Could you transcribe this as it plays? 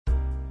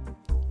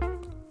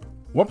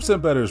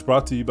1% Better is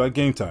brought to you by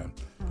Game Time,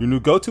 your new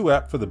go-to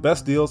app for the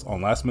best deals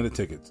on last-minute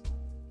tickets.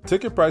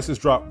 Ticket prices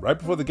drop right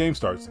before the game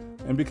starts,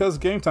 and because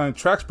Game Time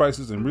tracks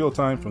prices in real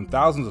time from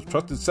thousands of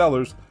trusted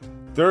sellers,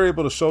 they're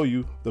able to show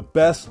you the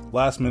best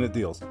last-minute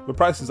deals, with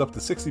prices up to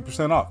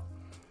 60% off.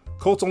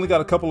 Colts only got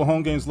a couple of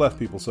home games left,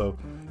 people, so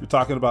you're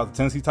talking about the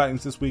Tennessee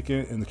Titans this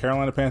weekend and the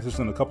Carolina Panthers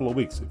in a couple of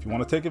weeks. If you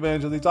want to take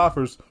advantage of these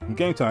offers from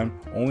Game Time,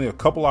 only a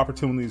couple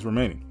opportunities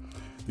remaining.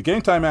 The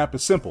Game Time app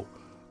is simple,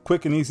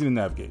 quick, and easy to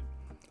navigate.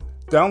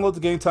 Download the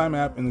Game Time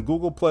app in the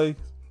Google Play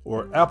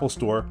or Apple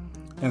Store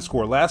and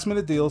score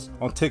last-minute deals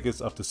on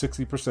tickets up to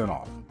 60%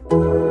 off.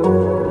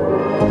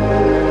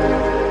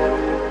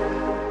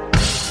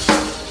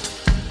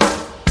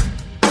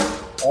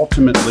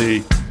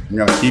 Ultimately, I'm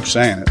going to keep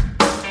saying it.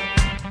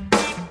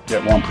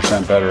 Get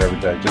 1% better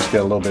every day. Just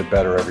get a little bit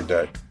better every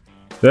day.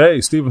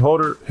 Hey, Stephen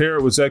Holder here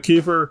with Zach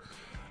Kiefer,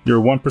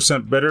 your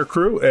 1% Better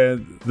crew,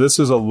 and this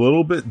is a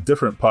little bit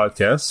different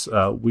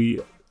podcast. We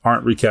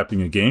aren't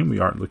recapping a game. We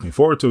aren't looking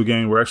forward to a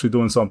game. We're actually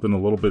doing something a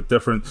little bit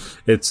different.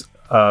 It's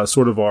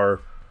sort of our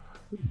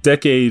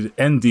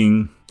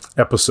decade-ending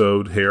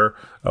episode here.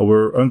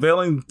 We're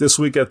unveiling this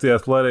week at The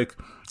Athletic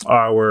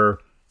our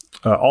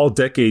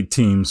all-decade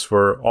teams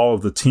for all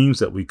of the teams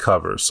that we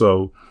cover.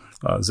 So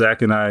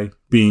Zach and I,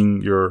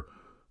 being your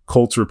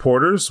Colts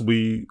reporters,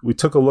 we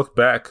took a look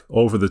back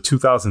over the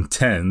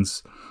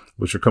 2010s,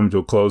 which are coming to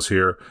a close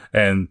here,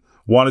 and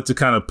wanted to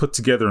kind of put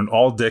together an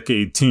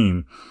all-decade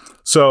team.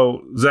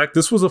 So, Zach,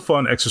 this was a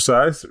fun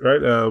exercise,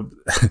 right?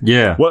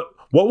 Yeah. What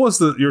was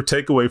your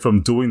takeaway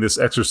from doing this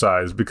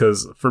exercise?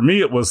 Because for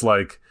me, it was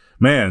like,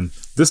 man,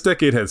 this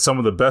decade had some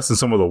of the best and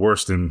some of the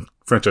worst in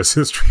franchise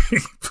history.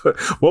 But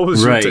what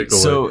was your takeaway?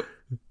 So,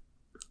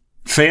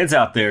 fans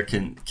out there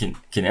can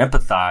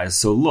empathize.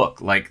 So look,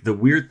 like the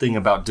weird thing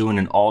about doing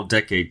an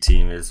all-decade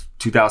team is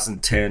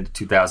 2010 to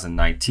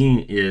 2019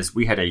 is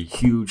we had a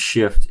huge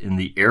shift in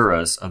the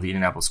eras of the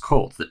Indianapolis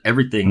Colts. That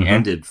everything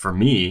ended for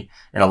me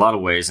in a lot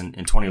of ways in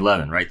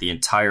 2011, right? The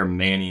entire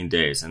Manning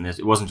days. And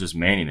it wasn't just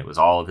Manning. It was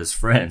all of his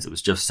friends. It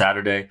was Jeff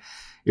Saturday.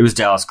 It was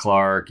Dallas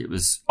Clark. It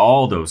was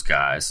all those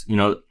guys. You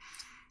know,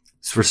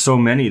 for so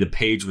many, the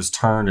page was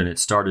turned and it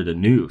started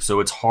anew. So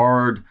it's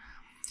hard.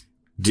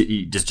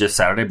 Does Jeff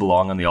Saturday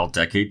belong on the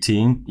all-decade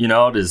team? You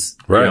know, right.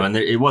 You know, and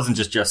it wasn't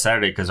just Jeff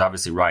Saturday because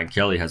obviously Ryan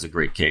Kelly has a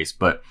great case.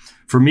 But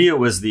for me, it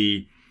was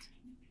the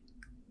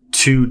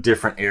two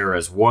different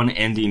eras, one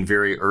ending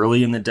very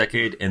early in the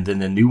decade and then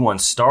the new one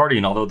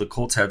starting, although the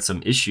Colts had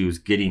some issues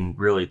getting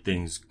really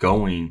things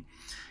going.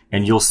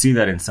 And you'll see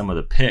that in some of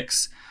the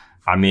picks.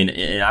 I mean,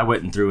 and I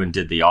went through and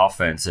did the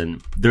offense,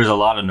 and there's a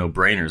lot of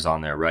no-brainers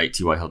on there, right?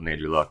 T.Y. Hilton,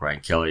 Andrew Luck,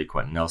 Ryan Kelly,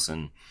 Quentin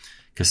Nelson,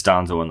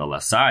 Costanzo on the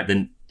left side.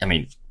 Then, I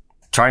mean,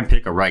 try and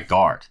pick a right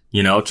guard,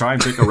 you know, try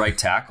and pick a right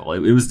tackle.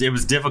 It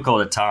was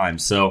difficult at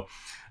times. So,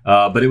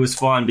 but it was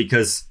fun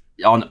because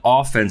on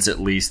offense,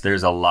 at least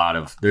there's a lot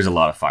of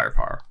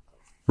firepower.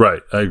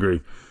 Right. I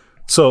agree.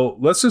 So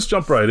let's just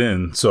jump right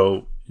in.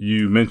 So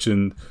you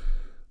mentioned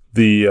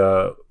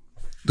the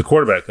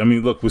quarterback. I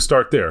mean, look, we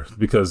start there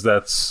because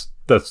that's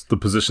the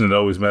position that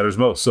always matters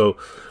most. So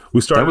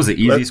we start. That was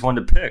the easiest one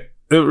to pick.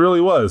 It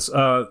really was.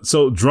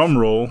 So drum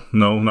roll.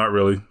 No, not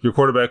really. Your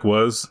quarterback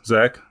was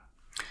Zach.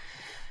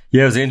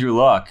 Yeah, it was Andrew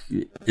Luck.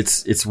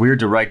 It's weird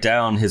to write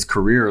down his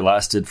career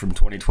lasted from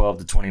 2012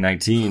 to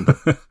 2019,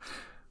 but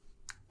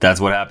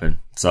that's what happened.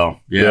 So,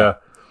 yeah.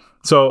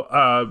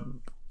 So,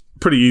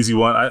 pretty easy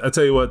one. I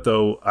tell you what,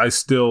 though, I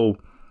still,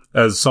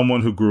 as someone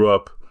who grew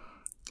up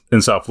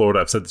in South Florida,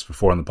 I've said this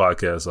before on the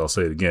podcast, I'll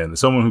say it again. As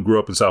someone who grew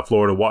up in South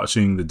Florida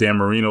watching the Dan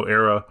Marino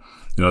era,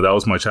 you know, that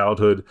was my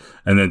childhood.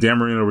 And then Dan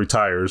Marino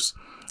retires,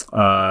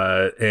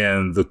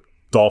 and the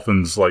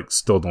Dolphins,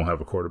 still don't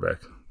have a quarterback.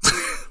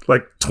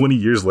 20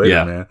 years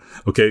later, man.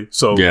 Okay,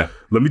 so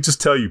let me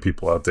just tell you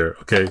people out there,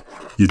 okay,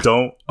 you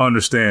don't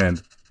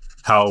understand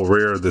how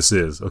rare this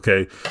is,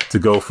 okay, to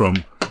go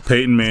from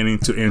Peyton Manning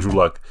to Andrew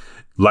Luck.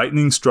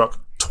 Lightning struck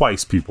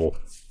twice, people,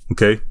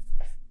 okay?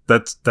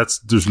 That's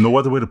there's no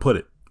other way to put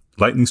it.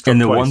 Lightning struck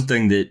twice. And the one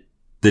thing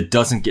that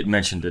doesn't get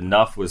mentioned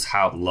enough was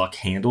how Luck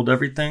handled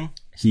everything.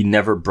 He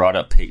never brought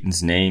up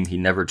Peyton's name. He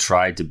never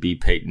tried to be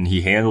Peyton.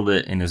 He handled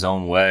it in his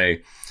own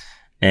way.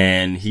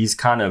 And he's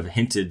kind of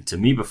hinted to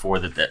me before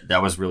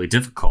that was really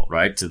difficult,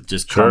 right? To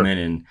just come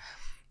in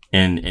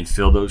and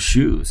fill those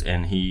shoes.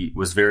 And he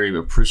was very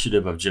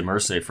appreciative of Jim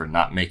Irsay for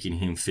not making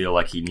him feel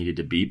like he needed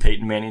to be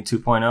Peyton Manning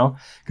 2.0,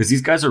 because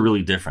these guys are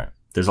really different.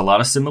 There's a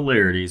lot of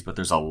similarities, but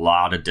there's a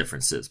lot of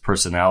differences.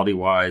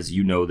 Personality-wise,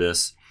 you know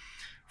this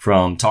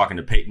from talking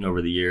to Peyton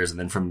over the years and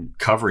then from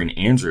covering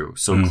Andrew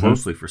so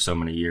closely for so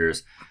many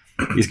years.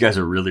 These guys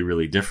are really,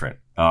 really different.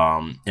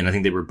 And I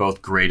think they were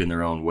both great in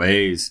their own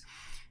ways.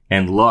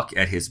 And Luck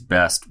at his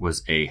best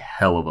was a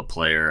hell of a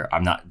player.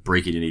 I'm not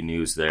breaking any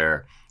news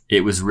there.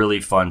 It was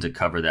really fun to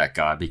cover that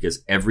guy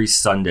because every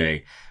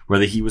Sunday,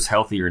 whether he was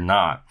healthy or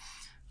not,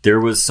 there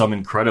was some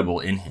incredible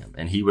in him.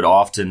 And he would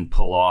often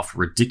pull off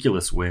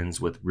ridiculous wins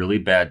with really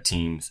bad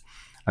teams.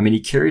 I mean,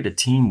 he carried a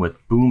team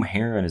with Boom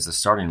Herron as a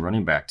starting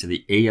running back to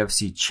the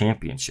AFC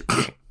Championship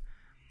game.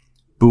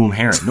 Boom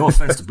Herron. No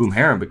offense to Boom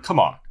Herron, but come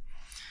on.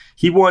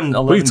 He won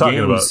 11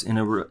 games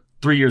in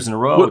 3 years in a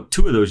row,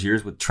 2 of those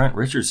years with Trent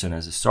Richardson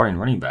as a starting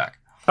running back.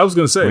 I was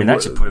going to say. I mean,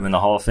 that should put him in the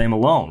Hall of Fame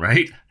alone,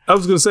 right? I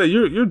was going to say,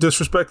 you're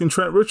disrespecting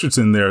Trent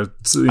Richardson there,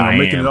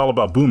 making it all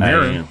about Boom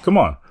Herron. Come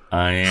on.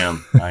 I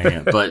am.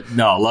 But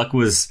no, Luck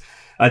was,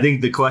 I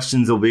think the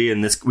questions will be,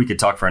 and this we could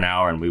talk for an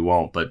hour and we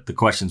won't, but the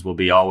questions will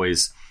be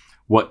always,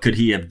 what could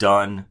he have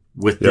done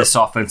with this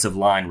offensive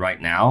line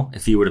right now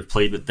if he would have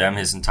played with them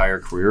his entire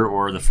career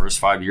or the first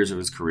 5 years of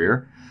his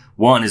career?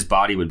 One, his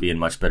body would be in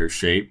much better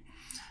shape.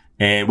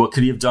 And what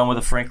could he have done with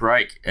a Frank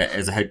Reich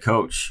as a head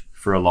coach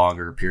for a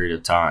longer period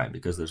of time?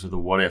 Because those are the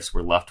what ifs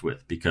we're left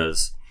with.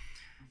 Because,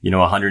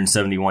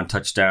 171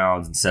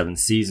 touchdowns in 7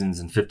 seasons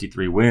and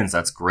 53 wins,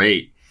 that's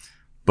great.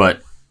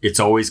 But it's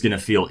always going to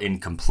feel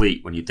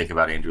incomplete when you think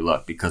about Andrew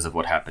Luck because of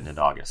what happened in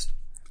August.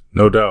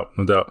 No doubt.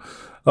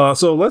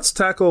 So let's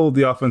tackle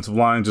the offensive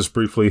line just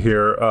briefly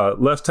here.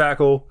 Left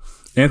tackle,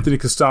 Anthony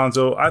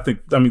Costanzo.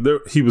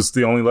 He was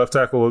the only left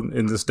tackle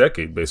in this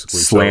decade, basically.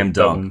 Slam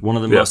dunk. One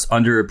of the most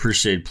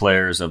underappreciated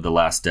players of the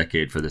last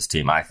decade for this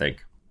team, I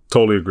think.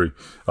 Totally agree.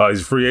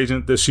 He's a free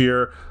agent this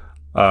year.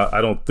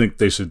 I don't think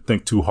they should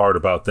think too hard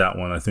about that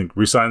one. I think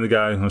re-sign the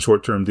guy on a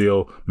short-term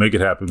deal, make it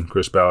happen.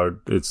 Chris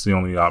Ballard, it's the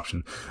only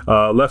option.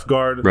 Left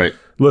guard. Right.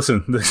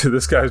 Listen,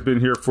 this guy's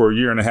been here for a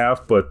year and a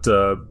half, but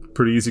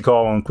pretty easy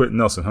call on Quentin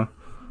Nelson, huh?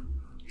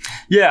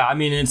 Yeah, I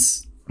mean,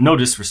 it's no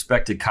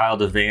disrespect to Kyle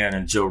Devan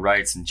and Joe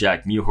Wrights and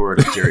Jack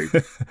Muhort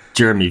and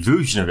Jeremy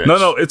Vujnovic.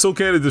 No, it's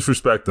okay to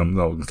disrespect them.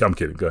 No, I'm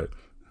kidding. Go ahead.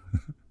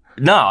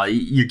 No,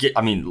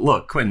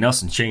 look, Quentin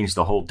Nelson changed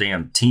the whole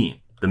damn team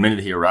the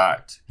minute he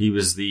arrived. He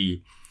was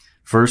the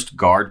first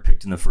guard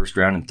picked in the first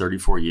round in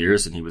 34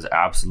 years, and he was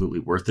absolutely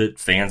worth it.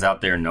 Fans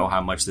out there know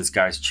how much this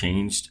guy's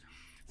changed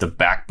the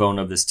backbone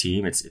of this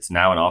team. It's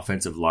now an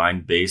offensive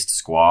line-based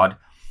squad.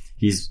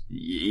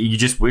 You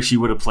just wish he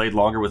would have played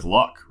longer with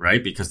Luck,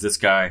 right? Because this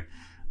guy,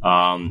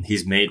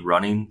 he's made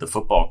running the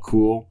football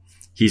cool.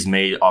 He's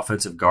made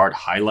offensive guard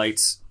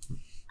highlights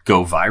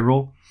go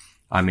viral.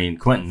 I mean,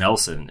 Quentin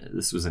Nelson,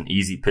 this was an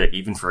easy pick,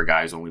 even for a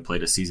guy who's only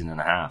played a season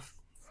and a half.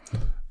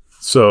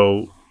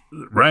 So,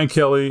 Ryan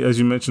Kelly, as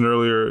you mentioned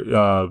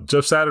earlier,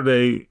 Jeff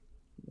Saturday,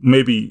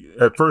 maybe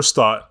at first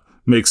thought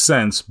makes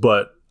sense,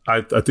 but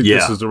I think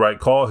this is the right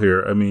call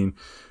here. I mean,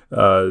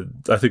 I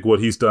think what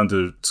he's done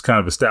to kind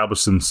of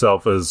establish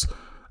himself as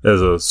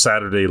a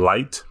Saturday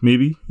light,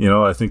 maybe,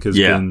 I think has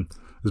been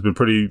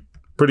pretty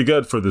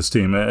good for this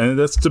team. And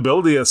that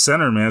stability at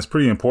center, man, is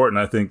pretty important.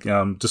 I think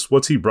just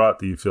what's he brought,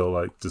 do you feel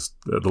like, just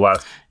the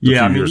last few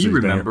years? You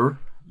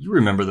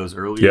remember those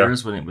early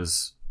years when it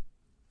was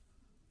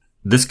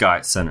this guy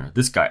at center.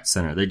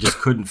 They just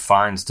couldn't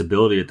find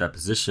stability at that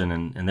position,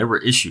 and there were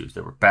issues.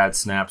 There were bad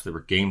snaps. There were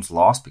games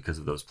lost because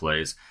of those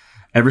plays.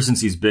 Ever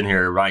since he's been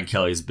here, Ryan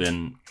Kelly's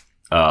been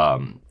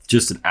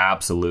just an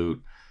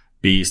absolute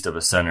beast of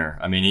a center.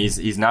 I mean,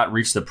 he's not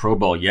reached the Pro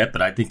Bowl yet,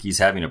 but I think he's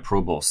having a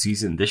Pro Bowl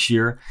season this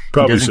year.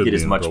 Probably he doesn't get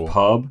as much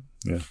pub.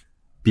 Yeah.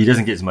 He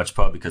doesn't get as much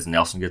pub because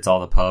Nelson gets all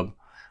the pub.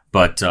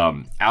 But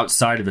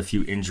outside of a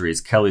few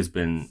injuries, Kelly's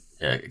been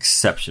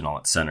exceptional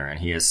at center, and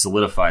he has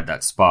solidified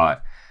that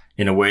spot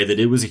in a way that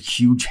it was a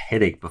huge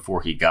headache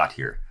before he got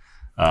here.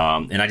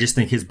 And I just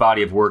think his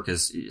body of work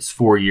is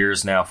 4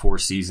 years now, 4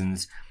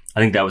 seasons. I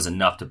think that was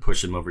enough to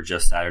push him over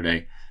Jeff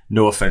Saturday.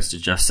 No offense to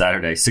Jeff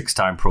Saturday,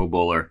 6-time Pro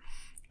Bowler,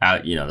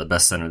 the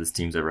best center this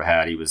team's ever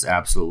had. He was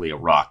absolutely a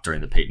rock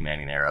during the Peyton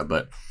Manning era.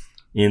 But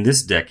in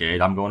this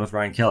decade, I'm going with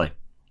Ryan Kelly.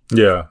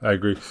 Yeah, I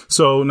agree.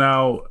 So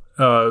now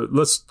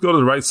let's go to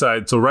the right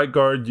side. So right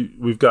guard,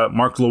 we've got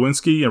Mark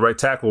Lewinsky, and right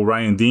tackle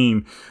Ryan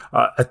Deem.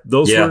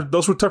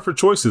 Those were tougher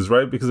choices,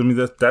 right? Because I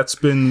mean that's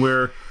been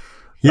where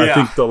I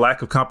think the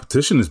lack of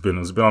competition has been.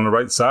 It's been on the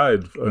right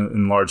side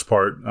in large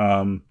part.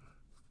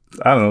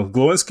 I don't know,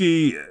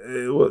 Lewinsky.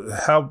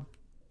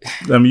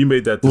 You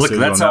made that decision.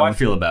 Look, that's how I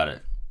feel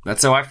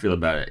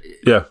about it.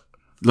 Yeah.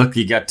 Look,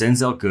 you got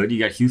Denzel Good, you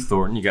got Hugh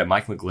Thornton, you got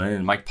Mike McGlynn,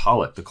 and Mike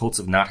Pollock. The Colts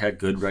have not had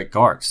good right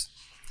guards.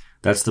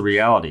 That's the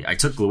reality. I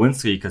took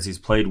Lewinsky because he's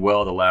played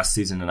well the last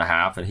season and a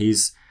half, and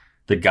he's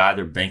the guy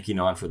they're banking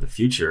on for the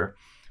future.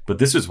 But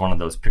this was one of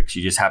those picks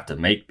you just have to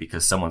make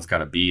because someone's got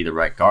to be the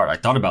right guard. I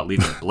thought about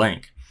leaving it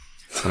blank,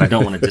 but I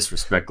don't want to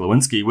disrespect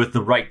Lewinsky. With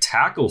the right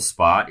tackle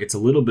spot, it's a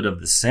little bit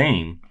of the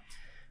same.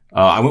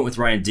 I went with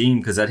Ryan Deem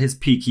because at his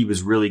peak, he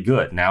was really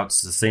good. Now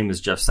it's the same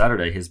as Jeff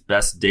Saturday. His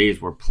best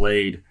days were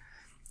played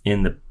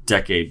in the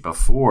decade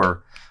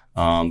before.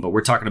 But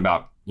we're talking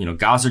about,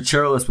 Gazzer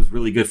Cherilus was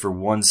really good for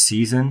 1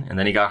 season, and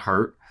then he got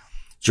hurt.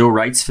 Joe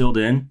Wrights filled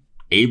in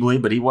ably,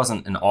 but he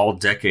wasn't an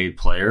all-decade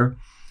player.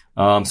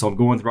 So I'm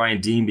going with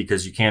Ryan Deem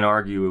because you can't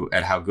argue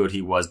at how good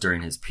he was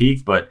during his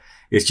peak, but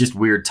it's just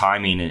weird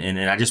timing, and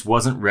I just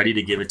wasn't ready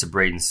to give it to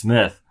Braden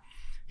Smith.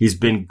 He's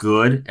been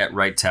good at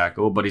right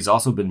tackle, but he's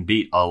also been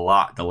beat a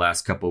lot the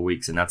last couple of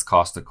weeks, and that's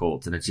cost the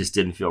Colts, and it just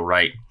didn't feel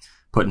right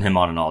putting him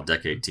on an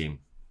all-decade team.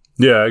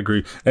 Yeah, I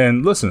agree.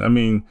 And listen, I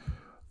mean,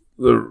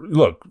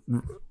 look,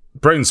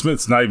 Braden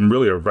Smith's not even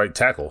really a right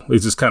tackle. It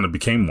just kind of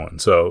became one.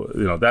 So,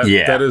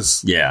 that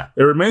is,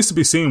 it remains to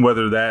be seen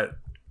whether that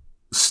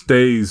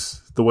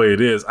stays the way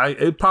it is.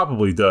 It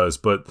probably does,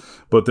 but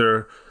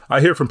I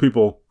hear from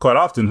people quite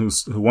often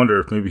who wonder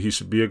if maybe he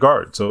should be a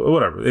guard. So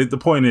whatever. The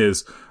point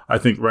is, I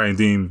think Ryan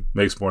Dean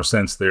makes more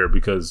sense there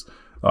because,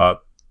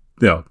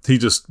 he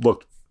just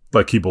looked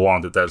like he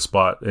belonged at that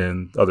spot,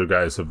 and other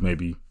guys have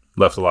maybe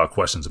left a lot of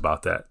questions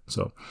about that.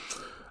 So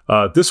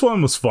this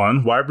one was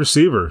fun. Wide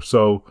receiver.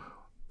 So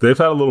they've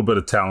had a little bit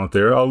of talent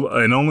there,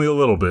 and only a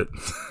little bit.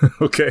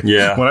 Okay.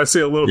 Yeah. When I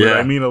say a little bit,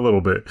 I mean a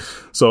little bit.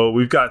 So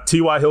we've got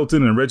T.Y.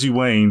 Hilton and Reggie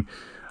Wayne.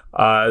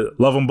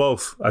 Love them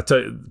both. I tell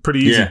you, pretty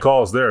easy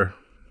calls there.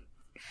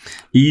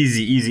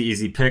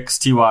 Easy picks.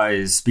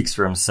 T.Y. speaks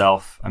for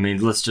himself. I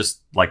mean, let's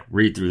just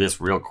read through this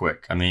real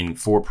quick. I mean,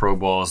 4 Pro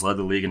Bowls, led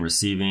the league in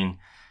receiving.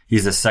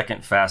 He's the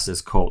second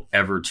fastest Colt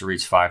ever to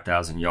reach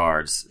 5,000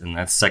 yards, and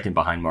that's second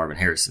behind Marvin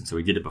Harrison. So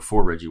he did it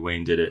before Reggie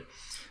Wayne did it.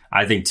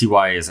 I think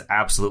T.Y. is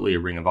absolutely a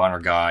Ring of Honor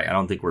guy. I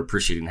don't think we're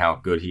appreciating how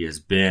good he has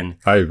been.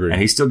 I agree. And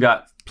he's still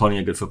got plenty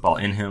of good football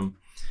in him.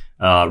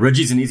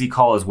 Reggie's an easy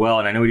call as well,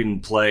 and I know he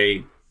didn't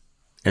play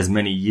as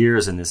many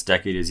years in this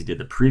decade as he did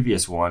the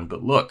previous one,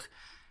 but look,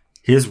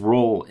 his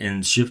role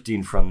in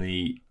shifting from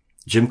the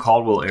Jim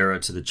Caldwell era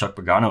to the Chuck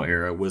Pagano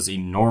era was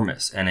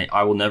enormous, and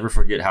I will never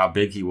forget how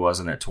big he was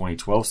in that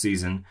 2012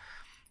 season.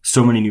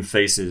 So many new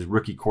faces,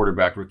 rookie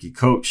quarterback, rookie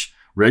coach.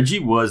 Reggie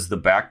was the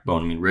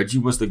backbone. I mean, Reggie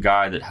was the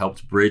guy that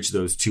helped bridge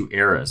those two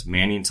eras,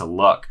 Manning to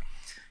Luck.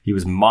 He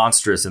was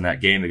monstrous in that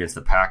game against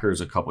the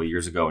Packers a couple of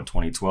years ago in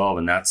 2012,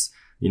 and that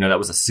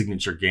was a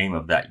signature game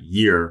of that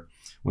year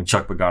when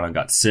Chuck Pagano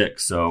got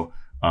sick. So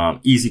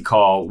easy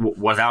call,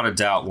 without a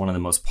doubt, one of the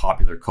most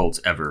popular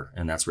Colts ever,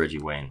 and that's Reggie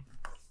Wayne.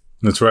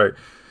 That's right.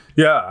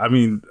 Yeah, I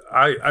mean,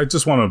 I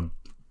just want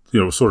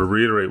to sort of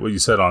reiterate what you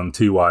said on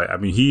T.Y. I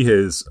mean,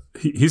 he's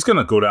going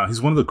to go down.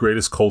 He's one of the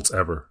greatest Colts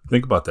ever.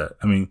 Think about that.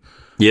 I mean,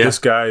 this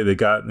guy, they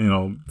got,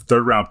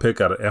 3rd round pick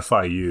out of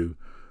FIU,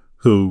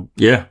 who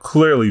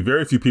clearly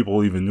very few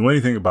people even knew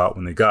anything about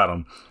when they got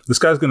him. This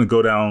guy's going to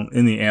go down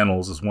in the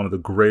annals as one of the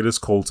greatest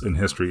Colts in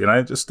history. And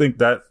I just think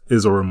that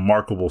is a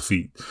remarkable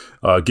feat,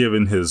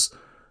 given his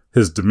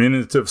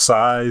diminutive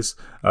size,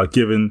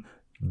 given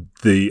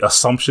the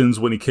assumptions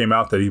when he came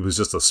out that he was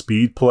just a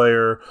speed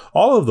player,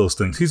 all of those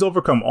things. He's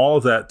overcome all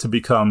of that to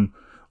become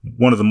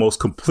one of the most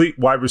complete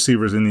wide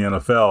receivers in the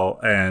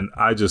NFL, and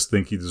I just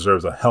think he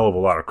deserves a hell of a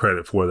lot of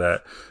credit for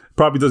that.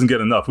 Probably doesn't get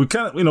enough. We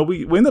kind of,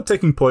 we end up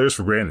taking players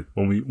for granted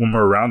when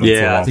we're around them for a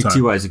long time. Yeah, I think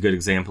T.Y. is a good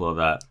example of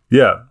that.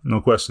 Yeah, no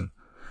question.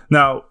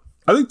 Now,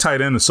 I think tight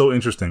end is so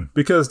interesting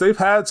because they've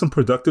had some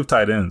productive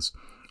tight ends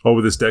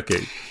over this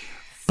decade.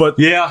 But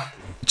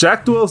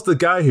Jack Doyle's the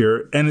guy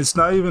here, and it's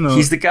not even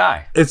he's the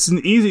guy. It's an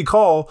easy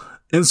call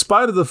in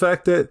spite of the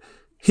fact that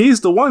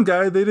he's the one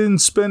guy they didn't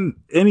spend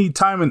any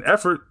time and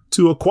effort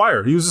to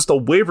acquire. He was just a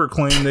waiver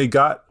claim they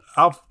got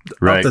out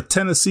the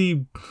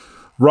Tennessee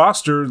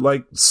roster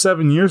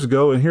 7 years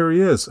ago, and here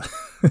he is.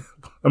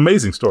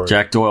 Amazing story.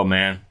 Jack Doyle,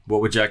 man.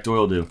 What would Jack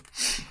Doyle do?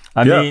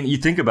 I mean, you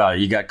think about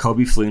it. You got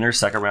Kobe Fleener,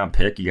 2nd round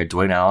pick. You got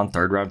Dwayne Allen,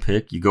 3rd round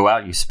pick. You go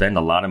out, you spend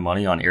a lot of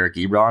money on Eric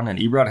Ebron, and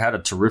Ebron had a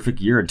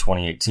terrific year in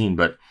 2018.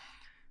 But,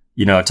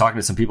 talking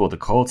to some people at the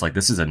Colts,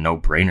 this is a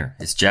no-brainer.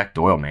 It's Jack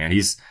Doyle, man.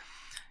 He's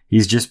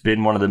just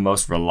been one of the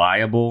most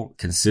reliable,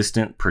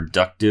 consistent,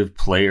 productive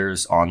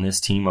players on this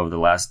team over the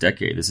last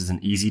decade. This is an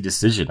easy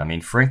decision. I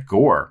mean, Frank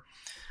Gore,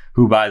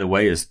 who, by the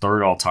way, is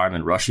 3rd all-time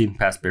in rushing,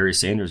 past Barry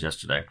Sanders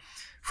yesterday.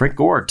 Frank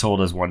Gore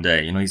told us one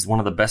day, he's one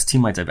of the best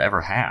teammates I've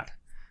ever had.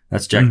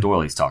 That's Jack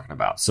Doyle he's talking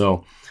about.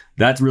 So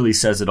that really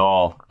says it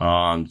all.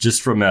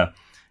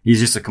 He's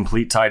just a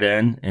complete tight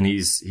end, and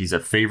he's a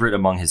favorite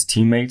among his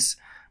teammates,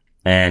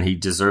 and he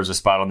deserves a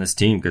spot on this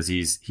team because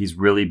he's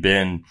really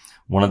been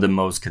one of the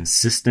most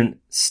consistent,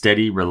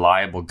 steady,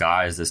 reliable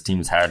guys this team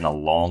has had in a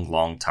long,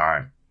 long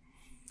time.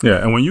 Yeah,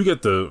 and when you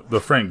get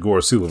the Frank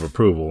Gore seal of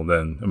approval,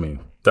 then, I mean,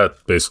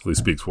 that basically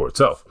speaks for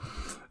itself,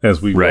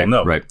 as we all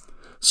know. Right.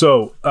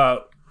 So,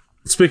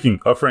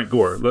 speaking of Frank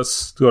Gore,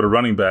 let's go to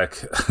running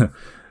back.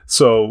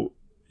 So,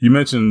 you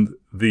mentioned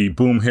the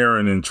Boom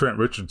Herron and Trent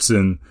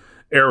Richardson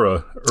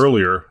era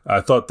earlier.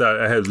 I thought that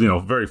I had,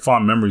 very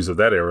fond memories of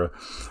that era.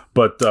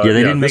 But they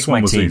didn't make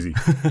my team. Easy.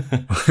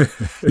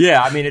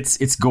 Yeah, I mean,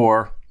 it's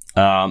Gore.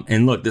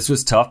 And look, this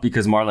was tough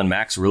because Marlon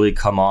Mack's really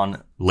come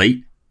on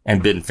late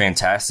and been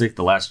fantastic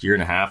the last year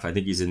and a half. I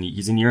think he's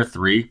in year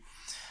 3.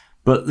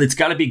 But it's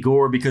got to be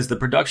Gore because the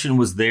production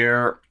was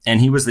there, and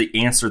he was the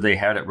answer they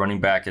had at running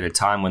back at a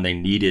time when they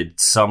needed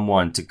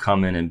someone to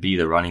come in and be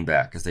the running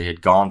back because they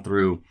had gone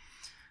through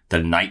the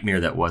nightmare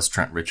that was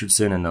Trent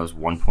Richardson and those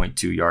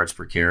 1.2 yards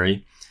per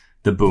carry.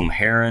 The Boom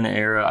Herron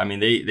era, I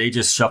mean, they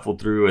just shuffled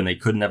through, and they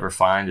could never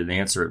find an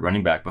answer at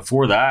running back.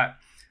 Before that,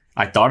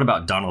 I thought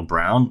about Donald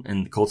Brown,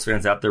 and Colts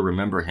fans out there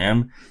remember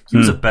him. He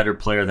was a better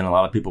player than a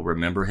lot of people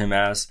remember him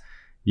as.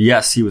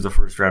 Yes, he was a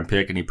first-round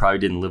pick, and he probably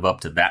didn't live up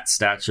to that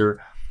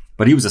stature.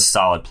 But he was a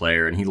solid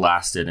player, and he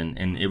lasted,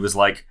 and it was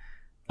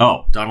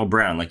Donald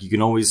Brown.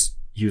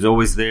 He was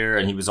always there,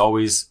 and he was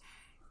always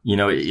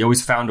he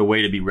always found a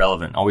way to be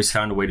relevant, always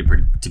found a way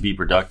to be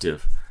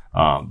productive.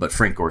 But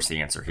Frank Gore's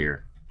the answer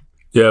here.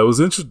 Yeah, it was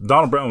interesting.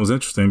 Donald Brown was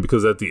interesting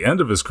because at the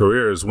end of his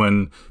career is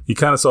when he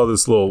kind of saw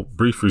this little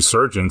brief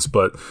resurgence.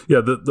 But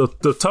yeah,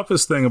 the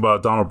toughest thing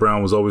about Donald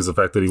Brown was always the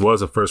fact that he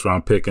was a first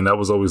round pick, and that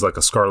was always like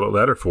a scarlet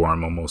letter for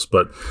him almost.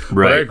 But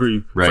I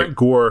agree. Right. Frank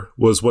Gore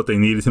was what they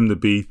needed him to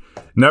be.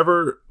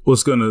 Never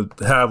was going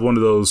to have one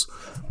of those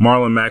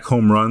Marlon Mack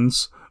home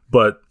runs,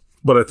 but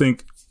I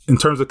think in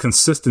terms of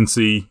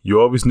consistency, you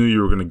always knew you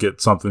were going to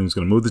get something who's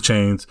going to move the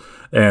chains,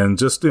 and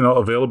just,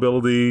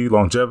 availability,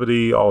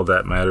 longevity, all of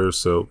that matters.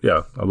 So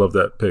yeah, I love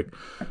that pick.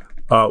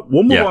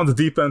 We'll move on to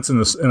defense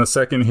in a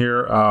second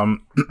here.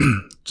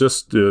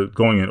 Just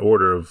going in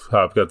order of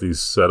how I've got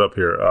these set up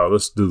here.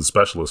 Let's do the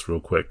specialists real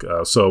quick.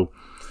 So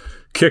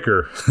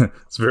kicker,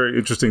 it's a very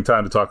interesting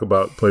time to talk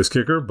about place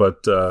kicker,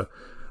 but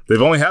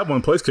they've only had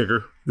one place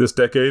kicker this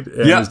decade,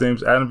 and his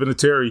name's Adam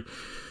Vinatieri.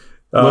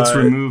 Let's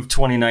remove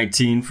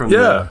 2019 from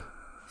the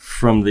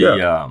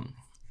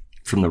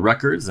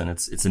records, and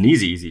it's an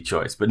easy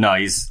choice. But no,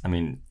 he's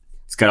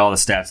got all the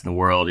stats in the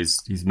world.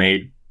 He's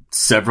made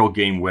several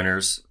game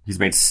winners. He's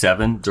made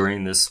 7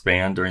 during this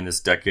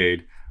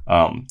decade.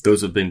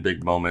 Those have been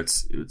big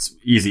moments. It's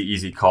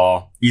easy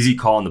call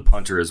on the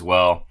punter as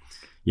well.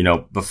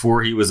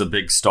 Before he was a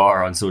big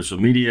star on social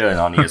media and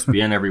on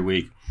ESPN every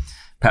week,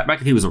 Pat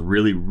McAfee was a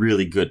really,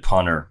 really good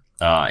punter.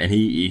 And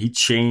he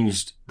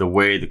changed the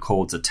way the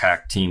Colts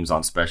attacked teams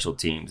on special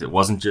teams. It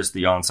wasn't just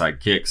the onside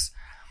kicks.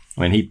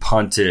 He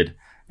punted,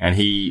 and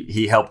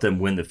he helped them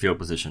win the field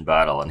position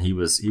battle. And he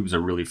was a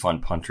really fun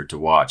punter to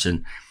watch.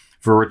 And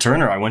for a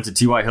returner, I went to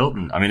T.Y.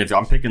 Hilton. If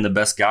I'm picking the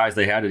best guys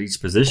they had at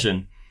each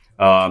position,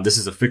 this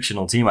is a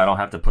fictional team. I don't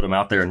have to put him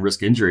out there and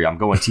risk injury. I'm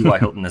going T.Y.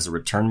 Hilton as a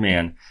return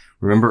man.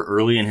 Remember,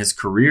 early in his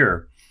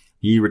career,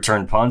 he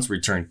returned punts,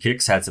 returned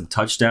kicks, had some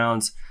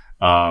touchdowns.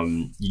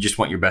 You just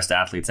want your best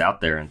athletes out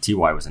there, and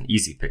T.Y. was an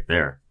easy pick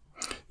there.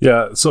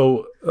 Yeah,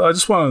 so I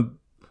just want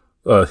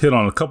to hit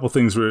on a couple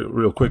things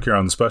real quick here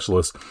on the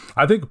specialist.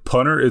 I think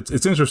punter,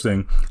 it's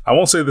interesting. I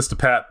won't say this to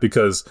Pat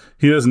because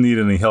he doesn't need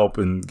any help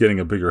in getting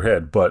a bigger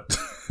head, but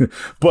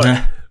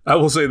I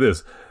will say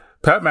this.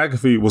 Pat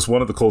McAfee was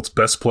one of the Colts'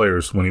 best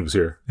players when he was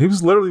here. He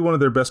was literally one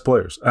of their best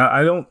players.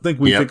 I don't think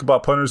we think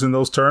about punters in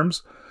those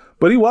terms,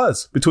 but he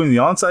was. Between the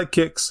onside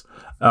kicks,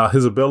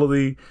 his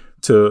ability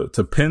to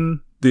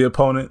pin the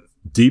opponent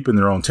deep in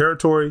their own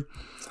territory.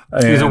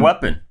 He was a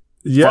weapon.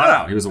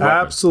 Yeah, he was a weapon.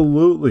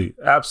 Absolutely.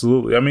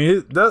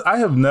 I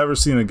have never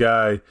seen a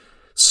guy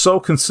so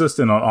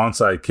consistent on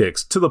onside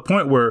kicks to the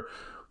point where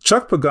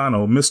Chuck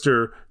Pagano,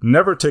 Mr.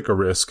 Never Take a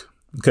Risk,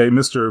 okay,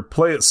 Mr.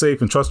 Play It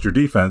Safe and Trust Your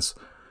Defense,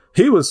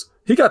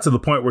 he got to the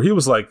point where he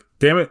was like,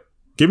 damn it,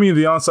 give me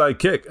the onside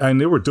kick. And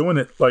they were doing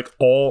it like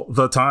all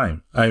the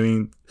time.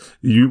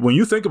 When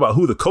you think about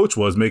who the coach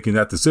was making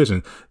that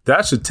decision,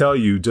 that should tell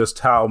you just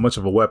how much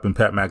of a weapon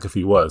Pat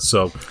McAfee was.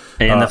 So,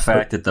 and the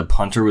fact that the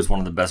punter was one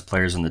of the best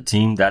players on the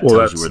team, that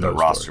tells you where the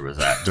roster was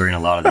at during a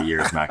lot of the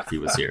years McAfee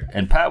was here.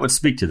 And Pat would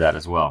speak to that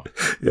as well.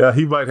 Yeah,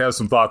 he might have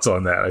some thoughts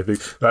on that, I think.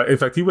 In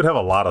fact, he would have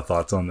a lot of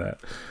thoughts on that.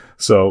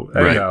 So,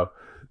 anyhow,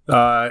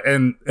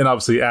 and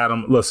obviously,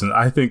 Adam, listen,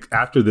 I think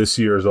after this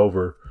year is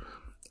over,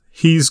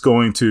 he's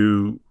going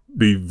to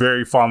be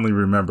very fondly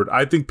remembered.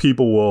 I think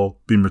people will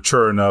be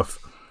mature enough.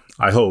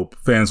 I hope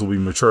fans will be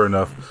mature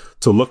enough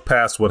to look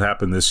past what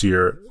happened this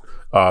year,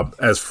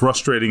 as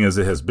frustrating as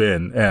it has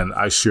been. And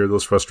I share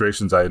those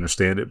frustrations. I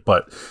understand it,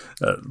 but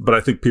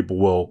I think people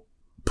will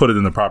put it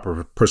in the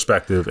proper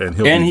perspective, and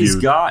he's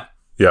got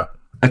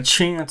a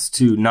chance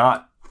to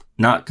not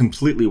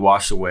completely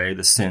wash away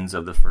the sins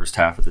of the first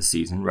half of the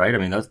season, right?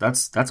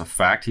 That's a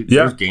fact.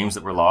 There's games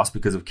that were lost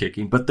because of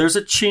kicking, but there's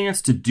a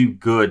chance to do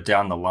good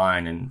down the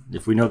line. And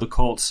if we know the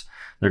Colts,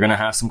 they're going to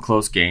have some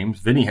close games.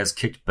 Vinny has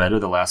kicked better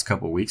the last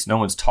couple of weeks. No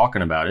one's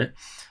talking about it.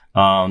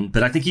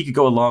 But I think he could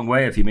go a long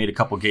way if he made a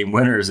couple game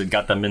winners and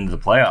got them into the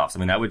playoffs.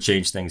 That would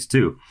change things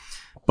too.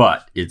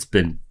 But it's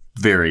been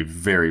very,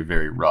 very,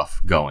 very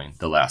rough going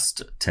the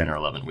last 10 or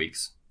 11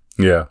 weeks.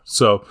 Yeah.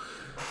 So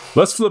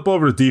let's flip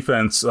over to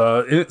defense.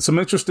 Some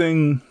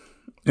interesting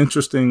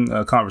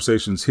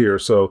conversations here.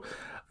 So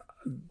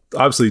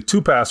obviously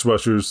 2 pass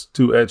rushers,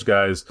 2 edge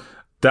guys.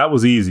 That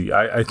was easy.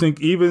 I think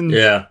even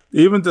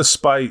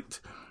despite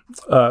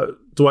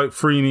Dwight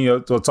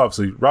Freeney, it's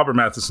obviously Robert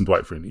Mathis and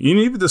Dwight Freeney.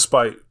 Even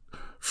despite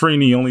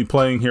Freeney only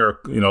playing here,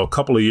 a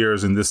couple of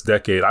years in this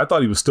decade, I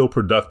thought he was still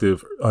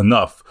productive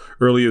enough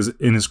early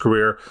in his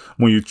career.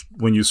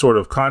 When you sort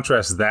of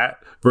contrast that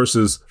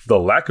versus the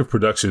lack of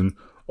production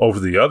over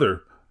the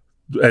other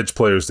edge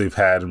players they've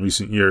had in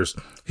recent years,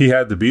 he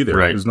had to be there.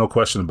 Right. There's no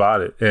question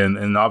about it.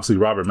 And obviously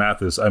Robert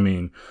Mathis,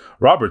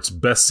 Robert's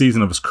best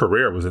season of his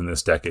career was in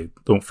this decade.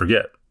 Don't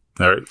forget.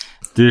 All right.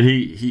 Dude,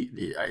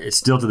 he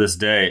still to this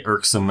day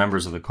irks some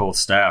members of the Colts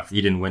staff.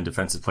 He didn't win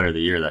Defensive Player of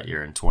the Year that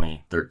year in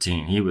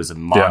 2013. He was a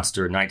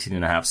monster, 19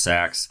 and a half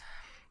sacks.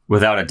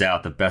 Without a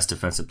doubt, the best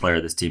defensive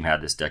player this team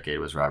had this decade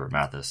was Robert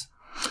Mathis.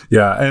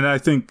 Yeah, and I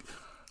think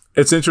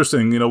it's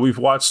interesting. We've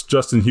watched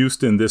Justin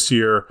Houston this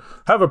year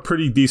have a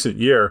pretty decent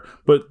year,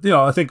 but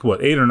I think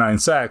 8 or 9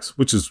 sacks,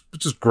 which is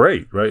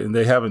great, right? And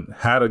they haven't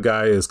had a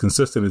guy as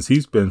consistent as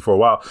he's been for a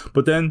while.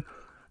 But then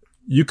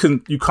you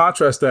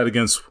contrast that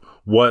against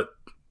what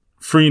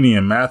Freeney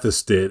and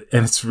Mathis did,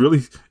 and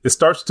it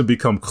starts to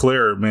become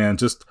clear, man,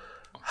 just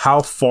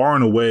how far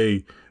and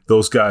away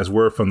those guys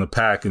were from the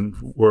pack and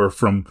were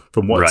from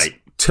what's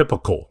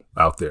typical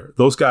out there.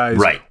 Those guys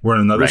were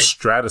in another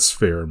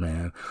stratosphere,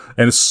 man.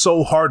 And it's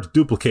so hard to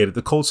duplicate it.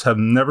 The Colts have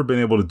never been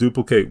able to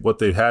duplicate what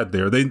they had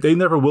there. They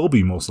never will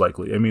be, most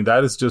likely. I mean,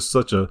 that is just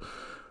such an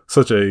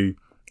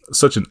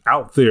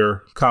out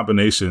there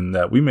combination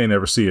that we may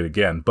never see it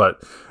again.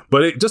 But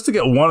just to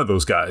get one of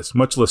those guys,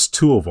 much less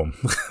 2 of them,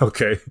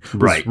 okay,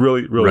 was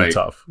really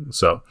tough.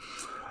 So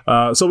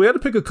we had to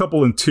pick a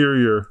couple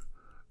interior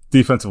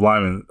defensive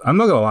linemen. I'm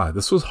not gonna lie,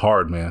 this was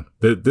hard, man.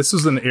 This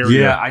is an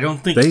area. Yeah, I don't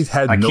think they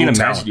had. I can't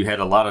imagine you had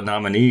a lot of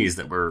nominees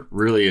that were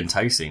really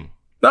enticing.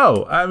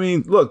 No, I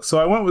mean, look. So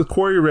I went with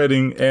Corey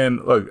Redding,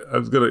 and look,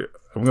 I'm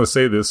gonna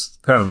say this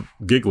kind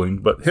of giggling,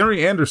 but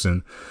Henry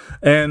Anderson,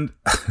 and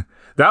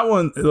that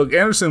one. Look,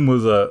 Anderson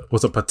was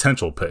a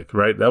potential pick,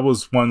 right? That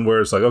was one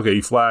where it's like, okay,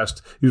 he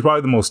flashed. He's probably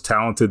the most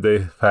talented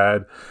they've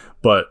had,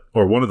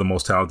 or one of the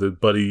most talented,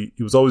 but he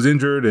was always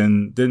injured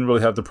and didn't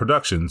really have the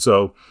production.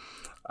 So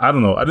I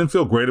don't know. I didn't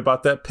feel great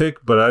about that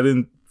pick, but I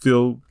didn't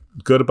feel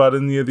good about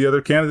any of the other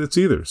candidates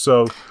either.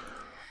 So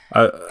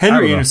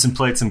Henry Anderson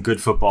played some good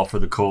football for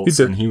the Colts,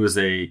 and he was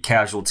a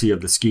casualty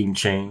of the scheme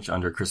change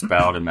under Chris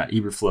Ballard and Matt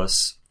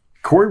Eberflus.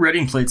 Corey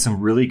Redding played some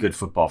really good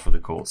football for the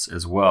Colts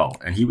as well,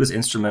 and he was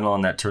instrumental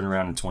in that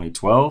turnaround in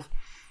 2012.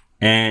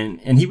 And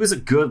he was a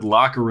good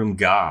locker room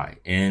guy.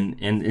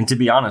 And to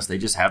be honest, they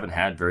just haven't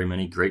had very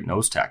many great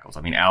nose tackles.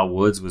 I mean, Al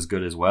Woods was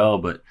good as well,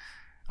 but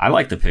I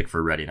like the pick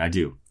for Redding. I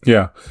do.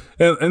 Yeah.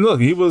 And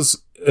look,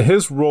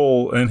 his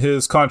role and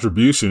his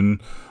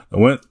contribution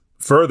went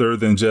further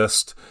than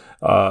just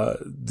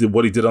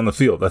what he did on the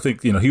field. I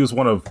think, he was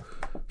one of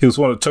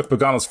Chuck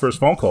Pagano's first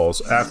phone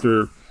calls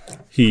after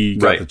he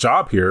got the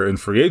job here in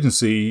free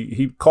agency.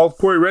 He called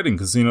Corey Redding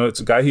because, it's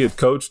a guy he had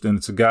coached, and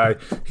it's a guy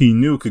he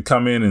knew could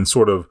come in and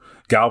sort of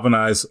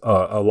galvanize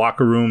a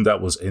locker room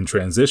that was in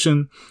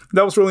transition.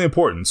 That was really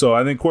important. So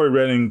I think Corey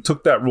Redding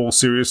took that role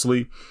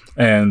seriously,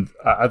 and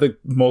I think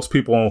most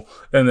people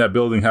in that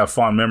building have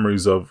fond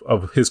memories of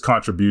his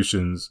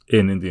contributions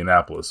in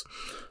Indianapolis.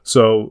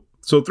 So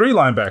 3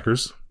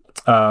 linebackers.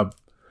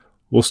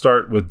 We'll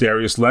start with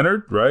Darius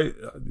Leonard, right?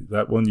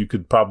 That one you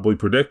could probably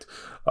predict.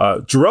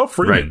 Jarrell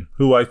Freeman,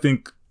 who I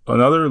think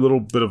another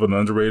little bit of an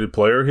underrated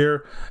player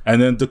here,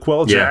 and then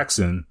DeQuell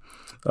Jackson,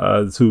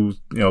 who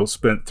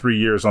spent 3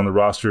 years on the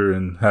roster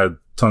and had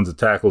tons of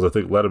tackles. I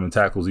think led him in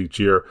tackles each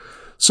year.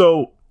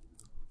 So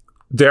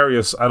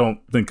Darius, I don't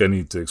think I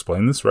need to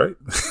explain this, right?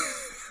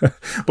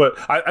 But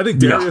I think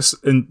Darius,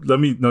 and let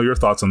me know your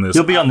thoughts on this.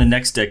 He'll be on the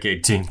next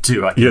decade team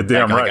too. I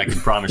can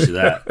promise you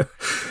that.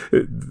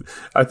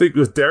 I think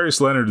with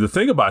Darius Leonard, the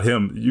thing about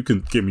him, you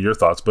can give me your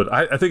thoughts, but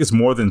I think it's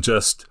more than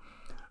just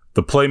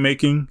the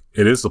playmaking.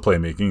 It is the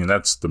playmaking, and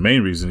that's the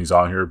main reason he's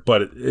on here.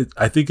 But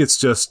I think it's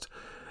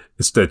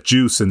that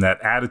juice and that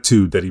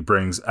attitude that he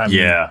brings. I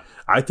mean,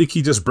 I think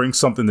he just brings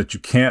something that you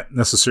can't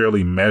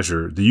necessarily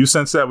measure. Do you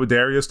sense that with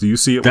Darius? Do you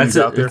see it when he's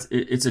out there?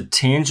 It's a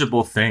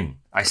tangible thing.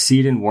 I see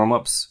it in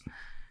warmups,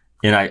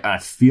 and I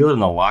feel it in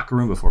the locker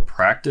room before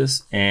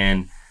practice,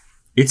 and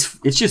it's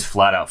just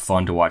flat out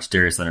fun to watch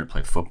Darius Leonard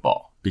play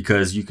football,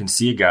 because you can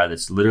see a guy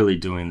that's literally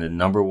doing the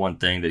number one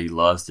thing that he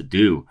loves to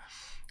do,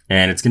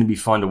 and it's going to be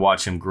fun to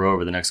watch him grow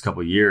over the next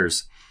couple of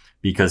years,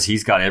 because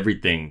he's got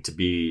everything to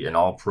be an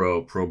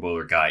all-pro, Pro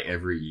Bowler guy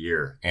every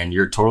year. And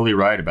you're totally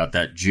right about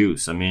that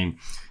juice. I mean,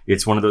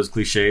 it's one of those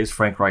cliches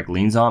Frank Reich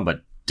leans on,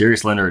 but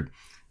Darius Leonard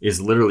is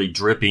literally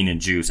dripping in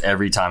juice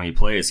every time he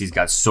plays. He's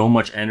got so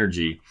much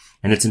energy,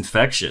 and it's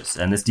infectious.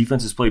 And this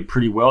defense has played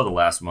pretty well the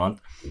last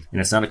month, and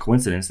it's not a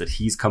coincidence that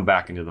he's come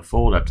back into the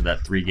fold after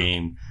that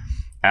 3-game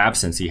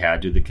absence he had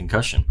due to the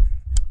concussion.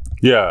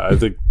 Yeah, I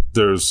think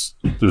there's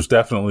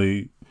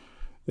definitely...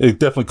 It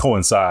definitely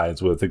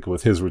coincides with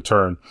his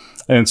return.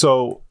 And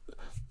so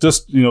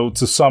just,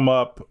 to sum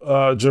up,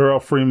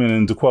 Jarrell Freeman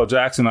and DeQuell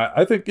Jackson,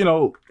 I think,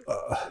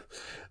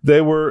 they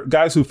were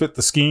guys who fit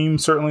the scheme.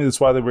 Certainly that's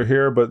why they were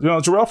here. But,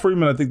 Jarrell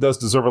Freeman, I think, does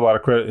deserve a lot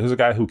of credit. He's a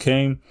guy who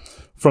came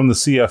from the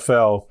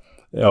CFL,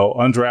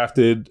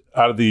 undrafted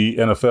out of the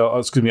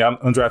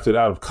NFL, undrafted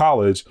out of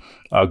college,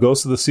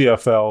 goes to the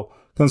CFL,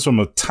 comes from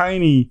a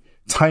tiny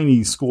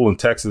school in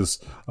Texas,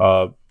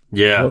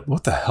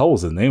 What the hell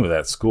was the name of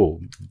that school?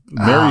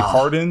 Mary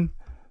Hardin?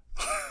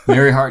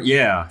 Mary Hardin,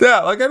 yeah.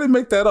 Yeah, I didn't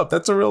make that up.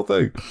 That's a real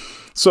thing.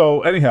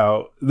 So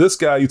anyhow, this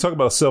guy, you talk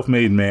about a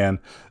self-made man.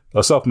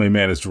 A self-made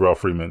man is Jarrell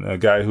Freeman, a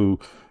guy who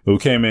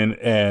came in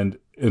and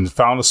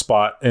found a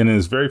spot, and in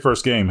his very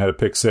first game had a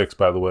pick 6,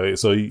 by the way.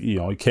 So he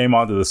came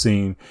onto the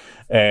scene,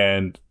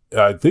 and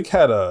I think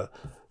had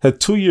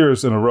 2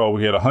 years in a row where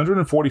he had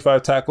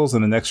 145 tackles,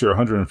 and the next year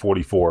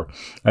 144,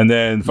 and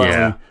then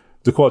finally.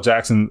 DeQuell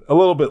Jackson, a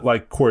little bit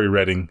like Corey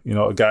Redding,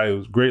 a guy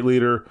who's a great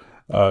leader,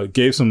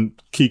 gave some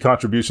key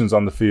contributions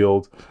on the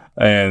field,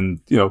 and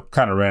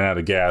kind of ran out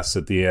of gas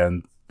at the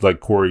end, like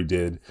Corey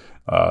did.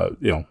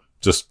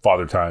 Just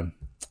father time.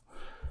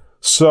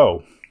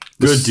 So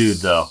good dude,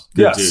 though.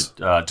 Good dude.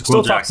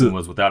 Jaquil Jackson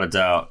was without a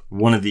doubt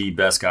one of the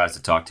best guys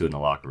to talk to in the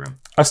locker room.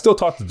 I still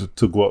talk to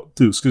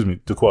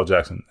Jaquil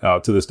Jackson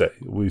to this day.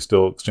 We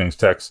still exchange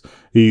texts.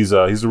 He's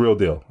the real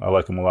deal. I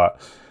like him a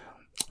lot.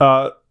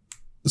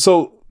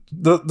 So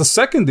the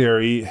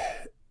secondary,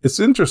 it's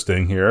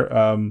interesting here.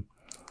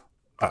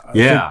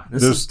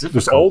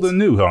 There's old and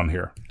new on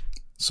here.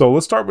 So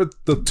let's start with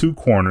the two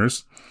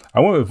corners. I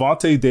went with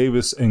Vontae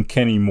Davis and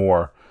Kenny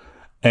Moore,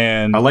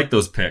 and I like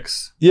those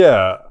picks.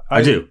 Yeah,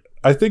 I do.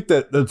 I think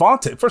that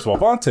Vontae, first of all,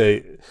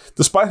 Vontae,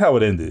 despite how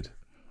it ended,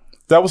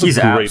 that was a great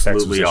exposition. He's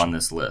absolutely on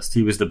this list.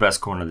 He was the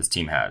best corner this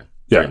team had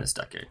during this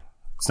decade.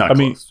 It's not close. I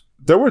mean,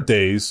 there were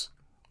days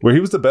where he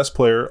was the best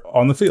player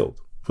on the field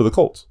for the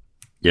Colts.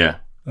 Yeah.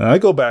 And I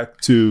go back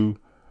to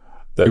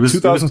that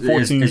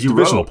 2014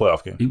 divisional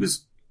playoff game. He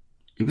was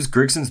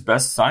Grigson's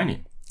best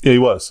signing. Yeah, he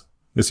was.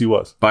 Yes, he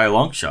was. By a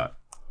long shot.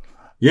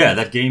 Yeah,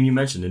 that game you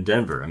mentioned in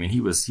Denver. I mean,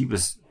 he was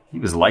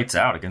lights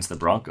out against the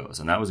Broncos,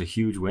 and that was a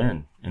huge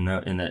win in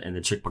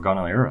the Chick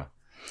Pagano era.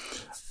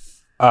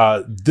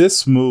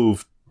 This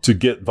move to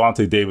get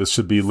Vontae Davis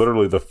should be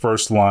literally the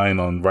first line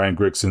on Ryan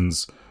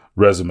Grigson's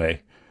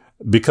resume,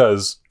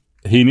 because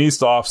he needs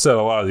to offset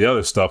a lot of the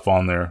other stuff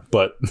on there.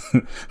 But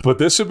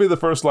this should be the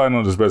first line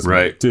on his resume.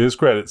 Right. To his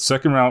credit,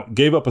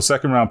 gave up a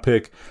second round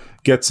pick,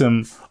 gets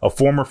him a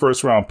former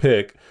first round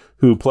pick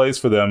who plays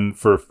for them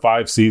for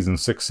 6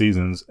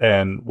 seasons,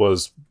 and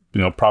was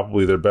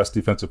probably their best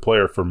defensive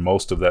player for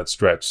most of that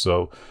stretch.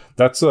 So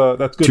that's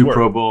good 2 work.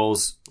 Pro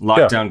Bowls,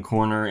 lockdown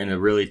corner in a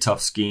really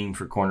tough scheme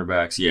for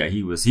cornerbacks. Yeah,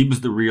 he was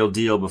the real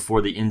deal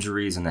before the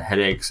injuries and the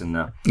headaches and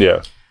the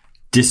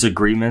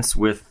disagreements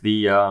with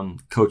the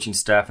coaching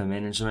staff and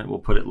management. We'll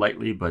put it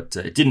lightly, but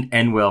it didn't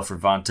end well for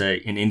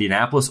Vontae in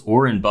Indianapolis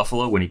or in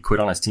Buffalo when he quit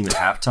on his team at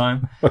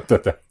halftime.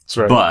 That's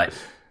right. But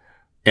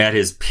at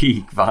his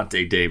peak,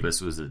 Vontae Davis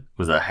was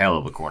a hell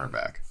of a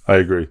cornerback. I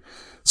agree.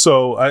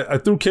 So I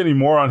threw Kenny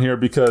Moore on here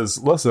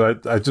because,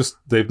 listen,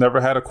 they've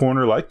never had a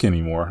corner like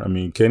Kenny Moore. I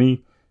mean,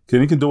 Kenny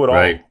can do it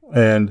all.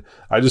 And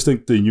I just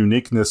think the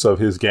uniqueness of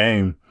his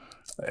game,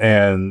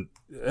 and,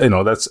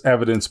 that's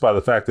evidenced by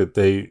the fact that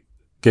they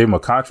gave him a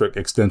contract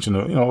extension,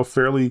 a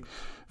fairly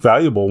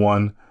valuable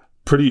one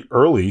pretty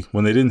early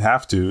when they didn't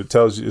have to.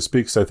 It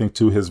speaks, I think,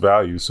 to his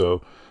value.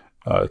 So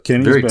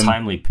Kenny's very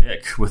timely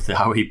pick with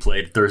how he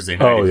played Thursday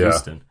night in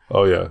Houston.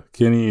 Oh, yeah.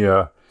 Kenny's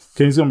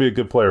going to be a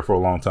good player for a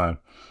long time.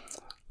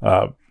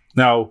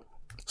 Now,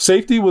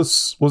 safety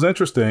was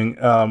interesting.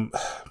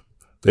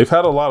 They've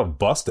had a lot of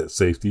bust at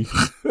safety.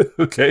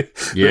 Okay.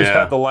 Yeah. They've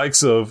had the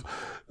likes of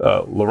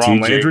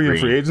LaRon Landry in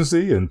free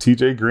agency and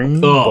TJ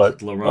Green.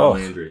 LaRon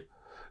Landry.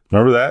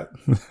 Remember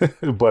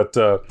that? But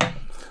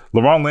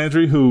LaRon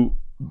Landry, who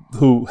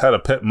had a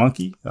pet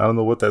monkey. I don't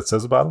know what that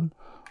says about him.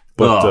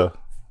 But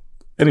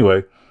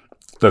anyway,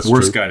 that's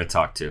worst true. guy to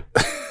talk to.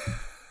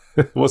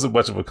 It wasn't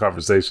much of a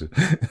conversation.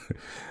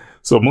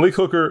 So Malik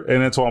Hooker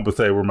and Antoine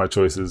Bethea were my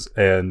choices.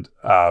 And,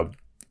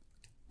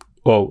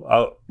 what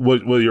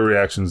are your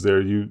reactions there?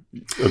 You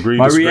agree?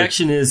 My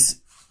reaction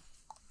is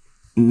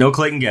no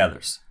Clayton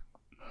Gathers.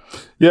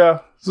 Yeah,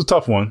 it's a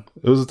tough one.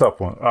 It was a tough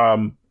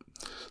one.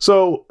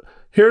 So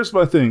here's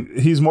my thing.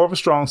 He's more of a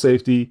strong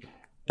safety.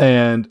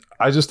 And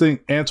I just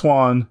think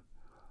Antoine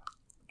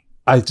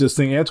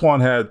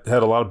had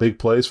a lot of big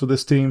plays for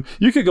this team.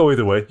 You could go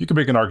either way. You can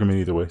make an argument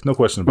either way. No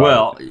question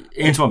about it.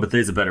 Well, Antoine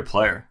Bethea's a better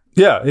player.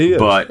 Yeah, he is.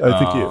 But I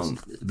think he is.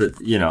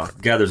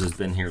 But, Gathers has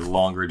been here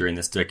longer during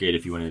this decade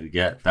if you wanted to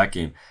get that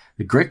game.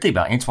 The great thing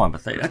about Antoine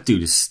Bethea, that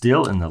dude is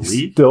still in the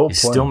league.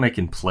 He's still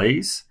making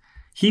plays.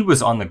 He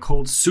was on the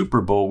Colts Super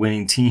Bowl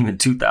winning team in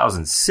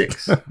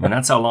 2006. I mean,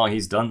 that's how long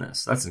he's done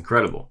this. That's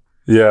incredible.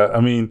 Yeah,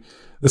 I mean,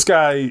 this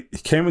guy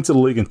came into the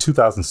league in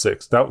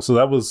 2006. That was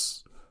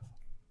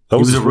he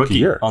was a rookie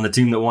year on the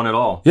team that won it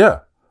all. Yeah.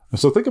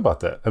 So think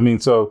about that. I mean,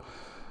 so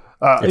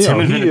it's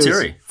him and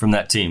Vinatieri from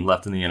that team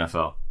left in the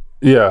NFL.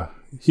 Yeah,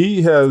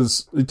 you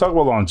talk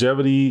about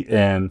longevity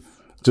and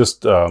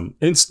just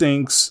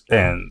instincts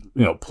and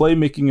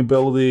playmaking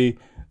ability.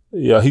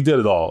 Yeah, he did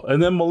it all.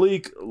 And then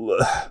Malik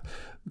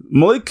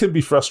can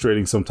be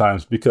frustrating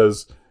sometimes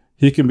because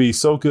he can be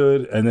so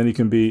good and then he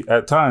can be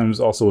at times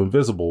also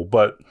invisible.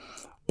 But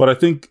I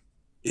think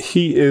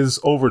he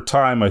is over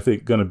time, I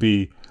think, going to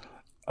be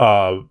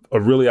a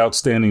really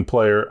outstanding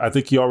player. I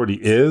think he already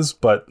is,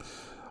 but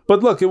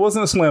look, it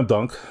wasn't a slam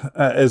dunk.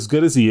 As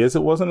good as he is,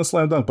 it wasn't a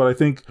slam dunk. But I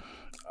think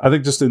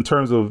just in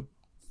terms of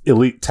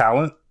elite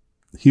talent,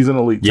 he's an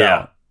elite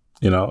talent.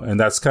 And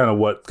that's kind of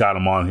what got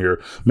him on here.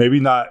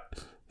 Maybe not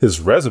his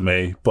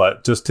resume,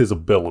 but just his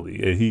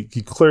ability.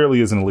 He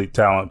clearly is an elite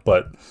talent,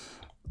 but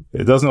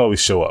it doesn't always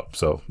show up.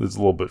 So it's a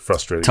little bit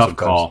frustrating. Tough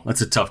call. That's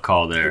a tough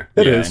call there.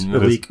 It is. And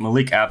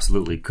Malik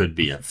absolutely could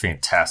be a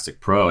fantastic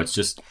pro. It's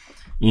just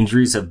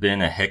injuries have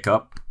been a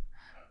hiccup,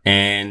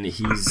 and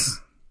he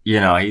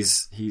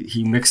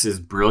mixes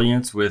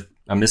brilliance with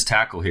a missed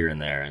tackle here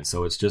and there, and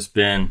so it's just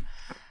been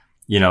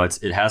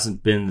it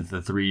hasn't been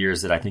the 3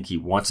 years that I think he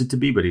wants it to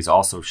be, but he's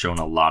also shown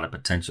a lot of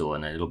potential,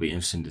 and it'll be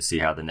interesting to see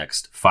how the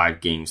next 5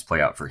 games play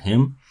out for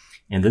him,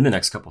 and then the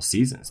next couple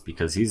seasons,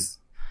 because he's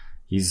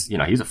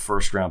a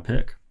first round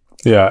pick.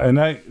 Yeah, and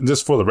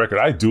just for the record,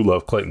 I do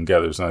love Clayton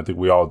Geathers, and I think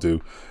we all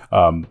do.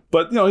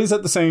 But he's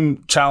had the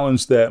same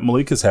challenge that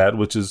Malik has had,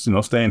 which is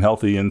staying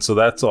healthy, and so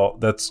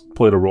that's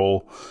played a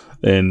role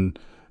in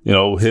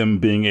him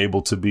being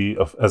able to be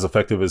as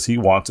effective as he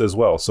wants as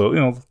well.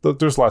 So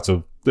there's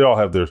they all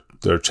have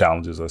their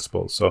challenges, I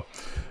suppose.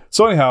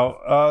 So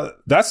anyhow,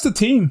 that's the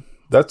team.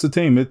 That's the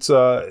team.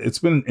 It's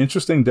been an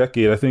interesting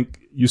decade. I think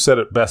you said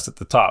it best at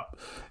the top.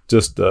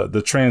 Just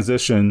the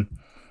transition.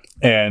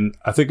 And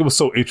I think it was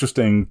so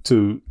interesting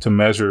to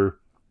measure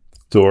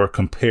or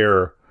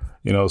compare,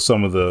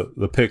 some of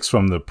the picks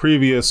from the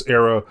previous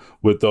era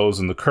with those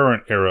in the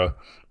current era.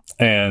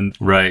 And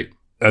right.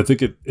 I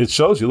think it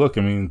shows you, look,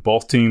 I mean,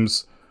 both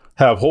teams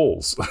have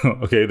holes.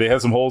 Okay, they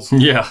had some holes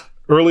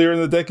earlier in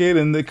the decade,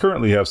 and they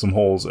currently have some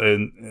holes.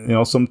 And,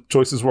 some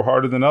choices were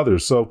harder than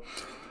others. So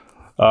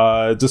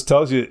it just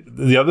tells you,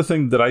 the other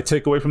thing that I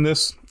take away from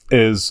this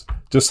is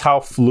just how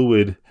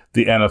fluid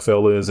the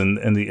NFL is, and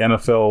the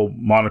NFL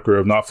moniker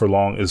of not for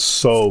long is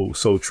so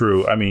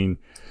true. I mean,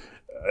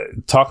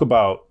 talk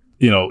about,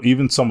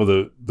 even some of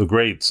the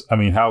greats. I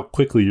mean, how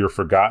quickly you're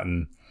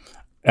forgotten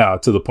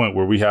to the point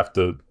where we have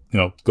to,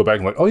 go back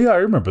and like, oh yeah, I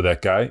remember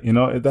that guy.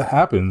 That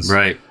happens.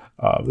 Right.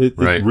 It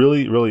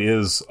really, really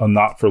is a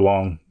not for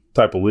long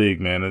type of league,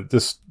 man.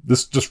 This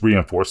just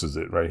reinforces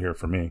it right here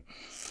for me.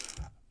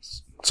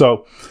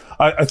 So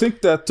I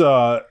think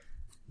that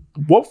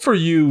what for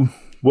you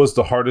was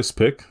the hardest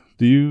pick?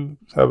 Do you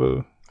have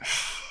on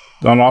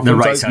offense? The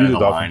right side of the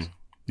line.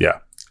 Yeah.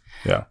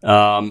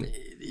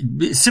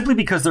 Simply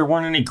because there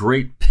weren't any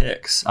great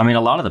picks. I mean,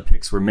 a lot of the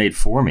picks were made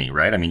for me,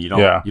 right? I mean, you don't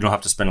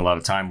have to spend a lot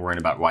of time worrying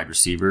about wide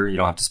receiver. You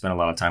don't have to spend a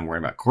lot of time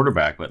worrying about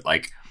quarterback. But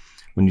like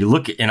when you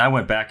look at, and I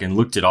went back and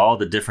looked at all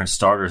the different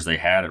starters they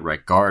had at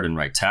right guard and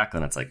right tackle,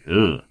 and it's like,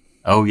 ugh.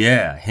 Oh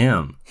yeah,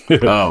 him.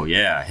 Oh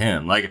yeah,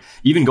 him. Like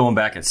even going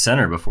back at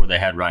center before they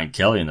had Ryan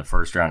Kelly in the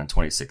first round in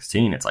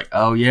 2016, it's like,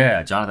 oh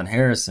yeah, Jonathan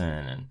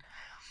Harrison and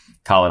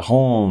Colin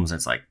Holmes.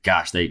 It's like,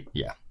 gosh, that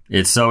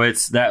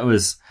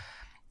was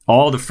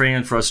all the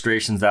fan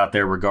frustrations out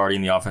there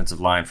regarding the offensive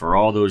line for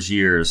all those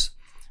years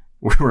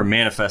were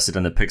manifested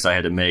in the picks I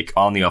had to make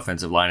on the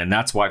offensive line, and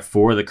that's why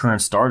 4 of the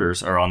current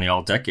starters are on the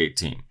all-decade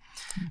team,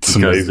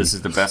 because this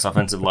is the best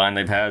offensive line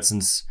they've had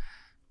since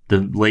the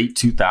late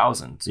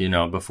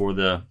 2000s, before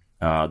the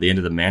end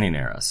of the Manning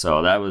era.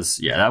 So that was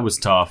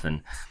tough,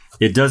 and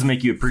it does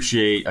make you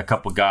appreciate a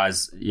couple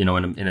guys, in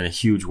a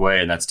huge way,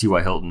 and that's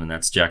T.Y. Hilton and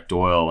that's Jack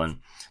Doyle, and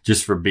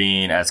just for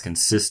being as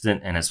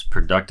consistent and as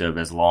productive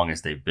as long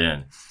as they've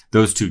been.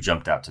 Those 2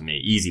 jumped out to me.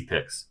 Easy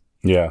picks.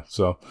 Yeah,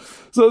 so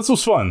this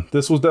was fun.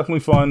 This was definitely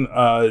fun.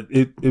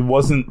 It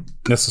wasn't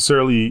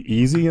necessarily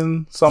easy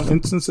in some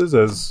instances,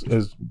 as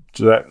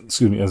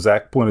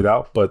Zach pointed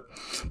out, but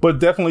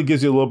definitely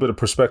gives you a little bit of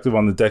perspective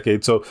on the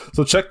decade. So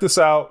check this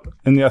out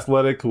in The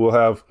Athletic. We'll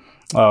have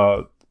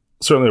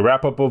certainly a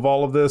wrap up of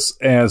all of this,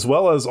 as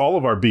well as all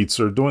of our beats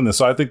are doing this.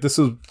 So I think this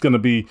is going to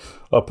be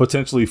a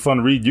potentially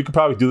fun read. You could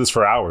probably do this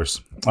for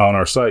hours on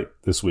our site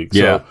this week.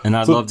 Yeah, and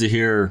I'd love to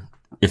hear.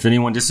 If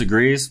anyone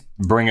disagrees,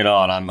 bring it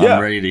on. I'm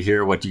ready to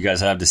hear what you guys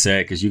have to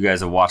say, because you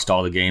guys have watched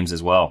all the games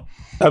as well.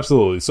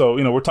 Absolutely. So,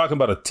 we're talking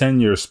about a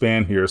 10-year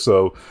span here.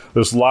 So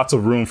there's lots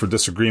of room for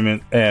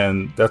disagreement,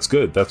 and that's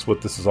good. That's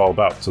what this is all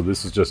about. So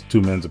this is just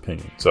 2 men's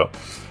opinion. So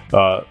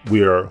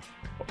we are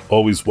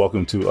always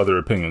welcome to other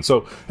opinions.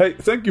 So, hey,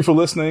 thank you for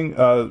listening.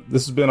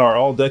 This has been our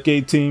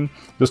all-decade team.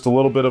 Just a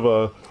little bit of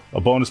a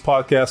bonus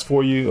podcast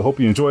for you. I hope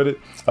you enjoyed it.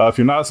 If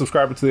you're not a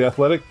subscriber to The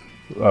Athletic,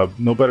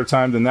 no better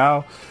time than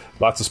now.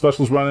 Lots of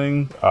specials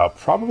running,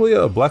 probably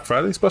a Black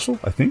Friday special,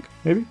 I think,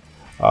 maybe.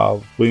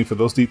 Waiting for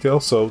those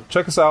details. So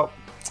check us out,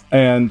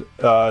 and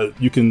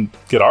you can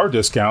get our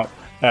discount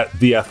at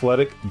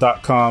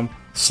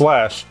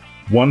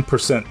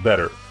theathletic.com/1%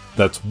 better.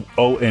 That's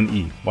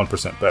ONE,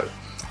 1% better.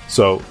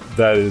 So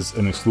that is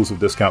an exclusive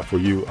discount for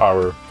you,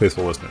 our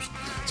faithful listeners.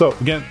 So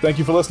again, thank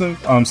you for listening.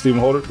 I'm Stephen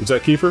Holder,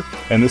 Zach Kiefer,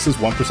 and this is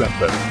 1%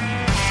 Better.